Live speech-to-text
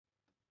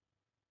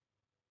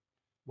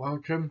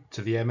Welcome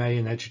to the MA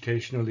in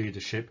Educational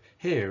Leadership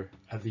here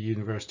at the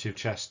University of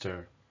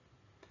Chester.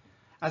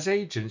 As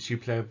agents, you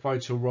play a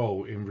vital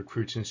role in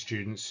recruiting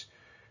students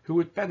who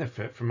would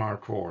benefit from our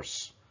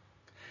course.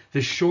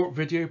 This short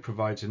video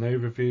provides an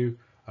overview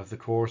of the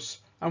course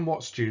and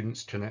what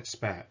students can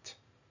expect.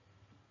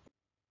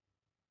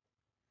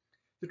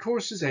 The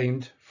course is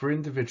aimed for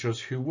individuals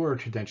who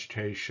work in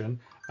education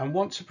and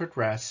want to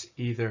progress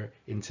either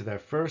into their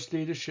first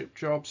leadership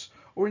jobs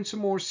or into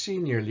more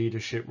senior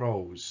leadership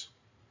roles.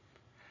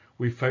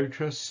 We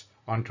focus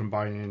on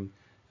combining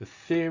the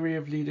theory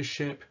of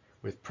leadership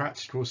with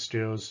practical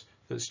skills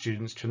that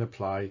students can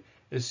apply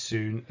as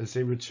soon as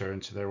they return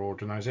to their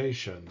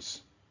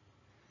organisations.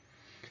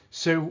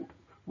 So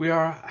we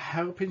are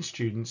helping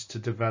students to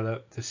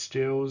develop the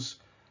skills,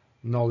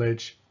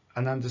 knowledge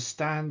and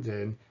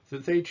understanding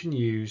that they can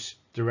use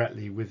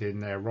directly within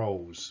their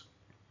roles.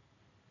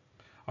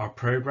 Our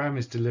programme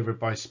is delivered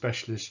by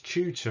specialist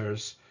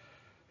tutors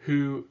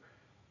who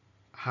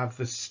have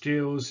the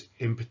skills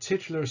in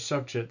particular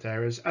subject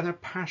areas and are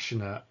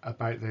passionate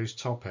about those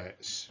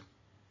topics.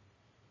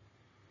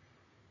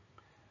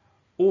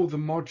 All the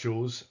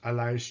modules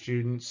allow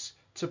students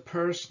to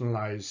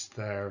personalise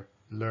their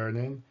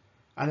learning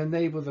and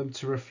enable them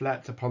to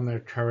reflect upon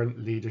their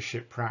current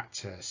leadership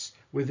practice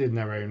within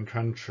their own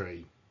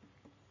country.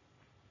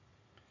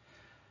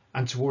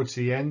 And towards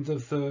the end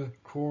of the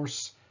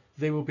course,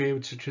 they will be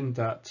able to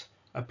conduct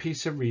a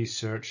piece of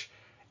research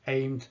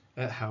aimed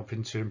at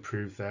helping to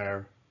improve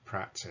their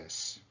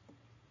practice.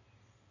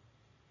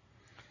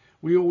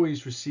 We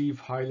always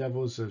receive high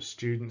levels of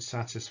student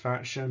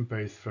satisfaction,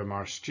 both from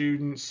our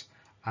students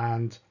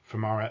and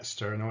from our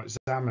external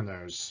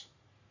examiners.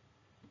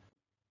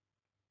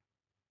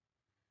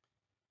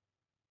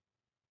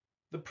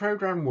 The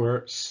programme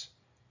works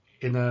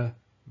in a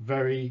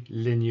very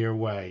linear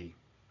way.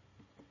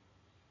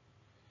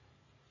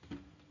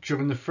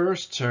 During the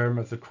first term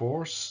of the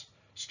course,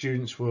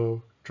 students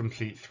will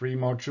complete 3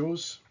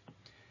 modules.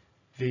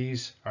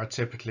 These are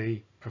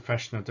typically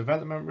professional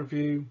development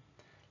review,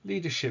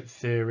 leadership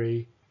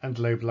theory, and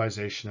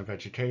globalization of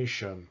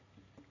education.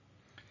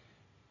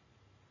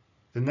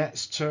 The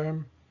next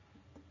term,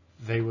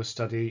 they will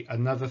study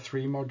another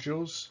 3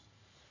 modules,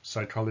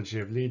 psychology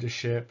of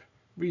leadership,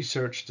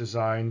 research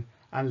design,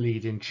 and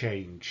leading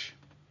change.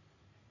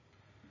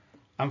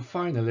 And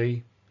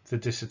finally, the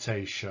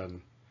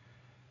dissertation,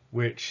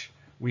 which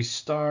we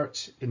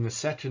start in the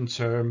second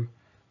term,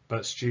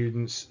 but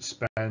students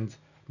spend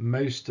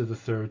most of the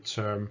third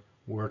term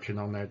working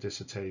on their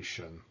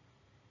dissertation.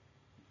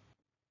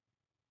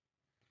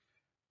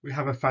 We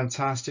have a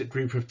fantastic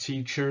group of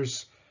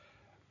teachers,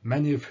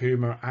 many of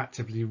whom are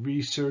actively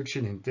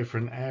researching in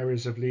different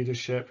areas of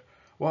leadership,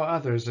 while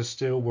others are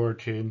still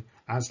working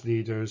as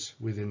leaders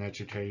within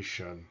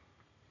education.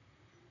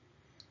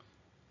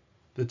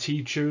 The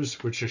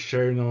teachers, which are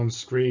shown on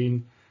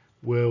screen,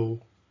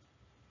 will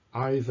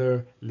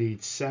either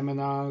lead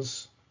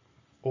seminars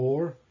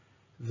or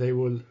they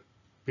will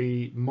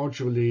be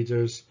module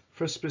leaders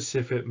for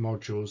specific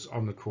modules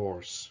on the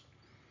course.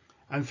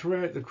 And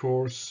throughout the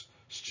course,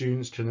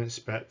 students can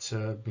expect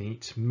to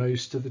meet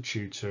most of the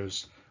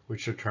tutors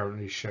which are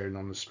currently shown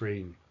on the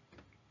screen.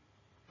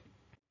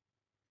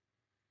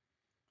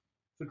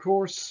 The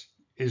course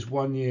is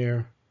 1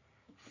 year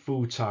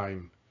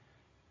full-time,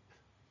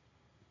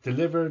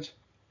 delivered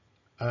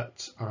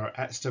at our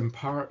Exton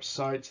Park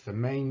site, the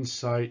main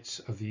site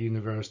of the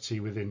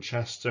university within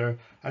Chester,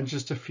 and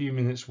just a few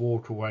minutes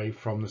walk away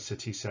from the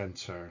city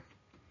centre.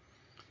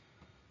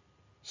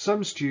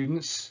 Some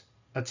students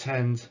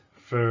attend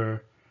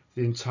for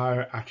the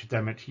entire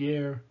academic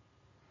year,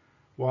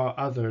 while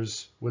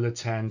others will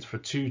attend for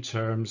 2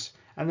 terms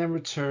and then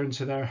return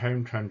to their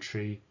home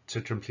country to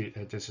complete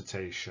their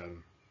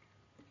dissertation.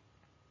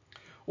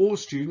 All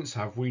students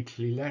have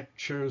weekly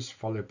lectures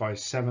followed by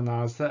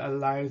seminars that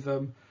allow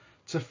them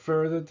to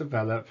further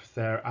develop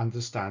their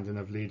understanding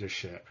of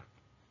leadership.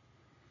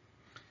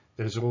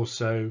 There's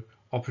also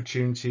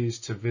opportunities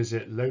to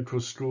visit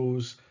local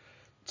schools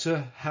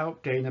to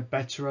help gain a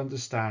better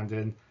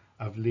understanding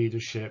of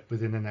leadership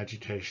within an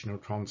educational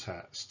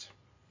context.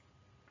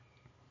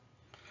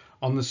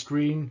 On the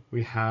screen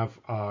we have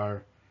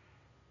our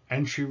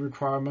entry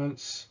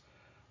requirements.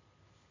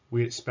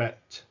 We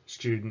expect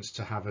students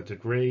to have a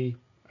degree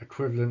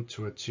equivalent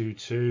to a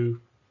 2-2,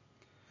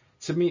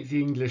 to meet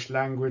the English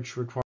language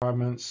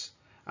requirements,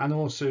 and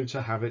also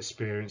to have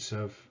experience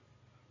of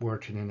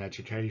working in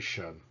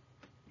education.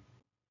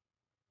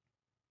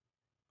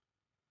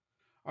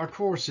 Our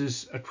course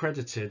is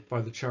accredited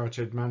by the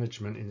Chartered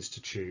Management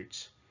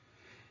Institute.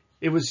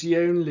 It was the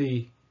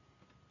only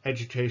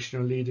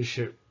educational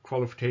leadership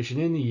qualification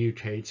in the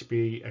UK to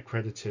be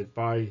accredited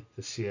by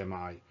the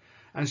CMI,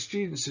 and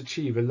students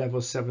achieve a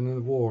Level 7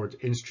 award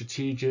in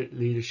Strategic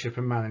Leadership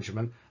and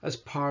Management as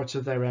part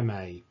of their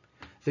MA.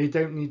 They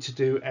don't need to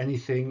do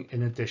anything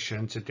in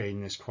addition to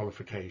gain this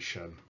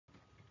qualification.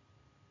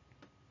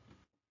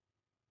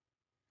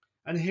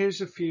 And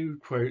here's a few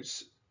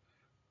quotes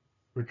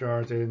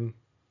regarding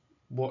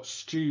what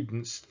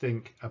students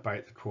think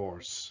about the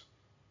course.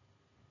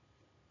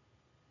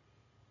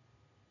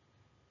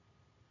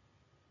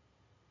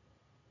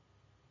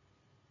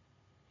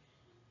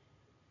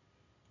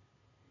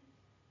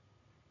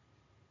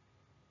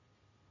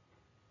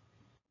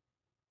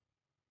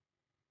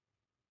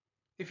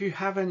 If you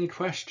have any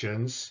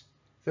questions,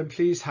 then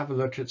please have a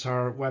look at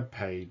our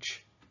webpage.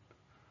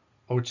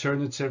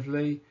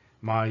 Alternatively,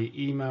 my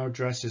email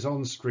address is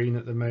on screen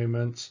at the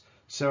moment,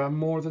 so I'm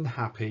more than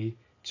happy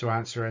to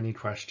answer any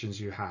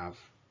questions you have.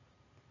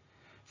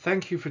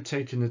 Thank you for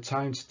taking the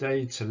time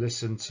today to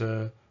listen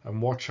to and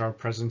watch our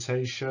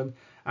presentation,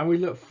 and we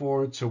look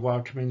forward to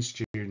welcoming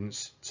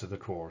students to the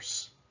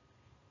course.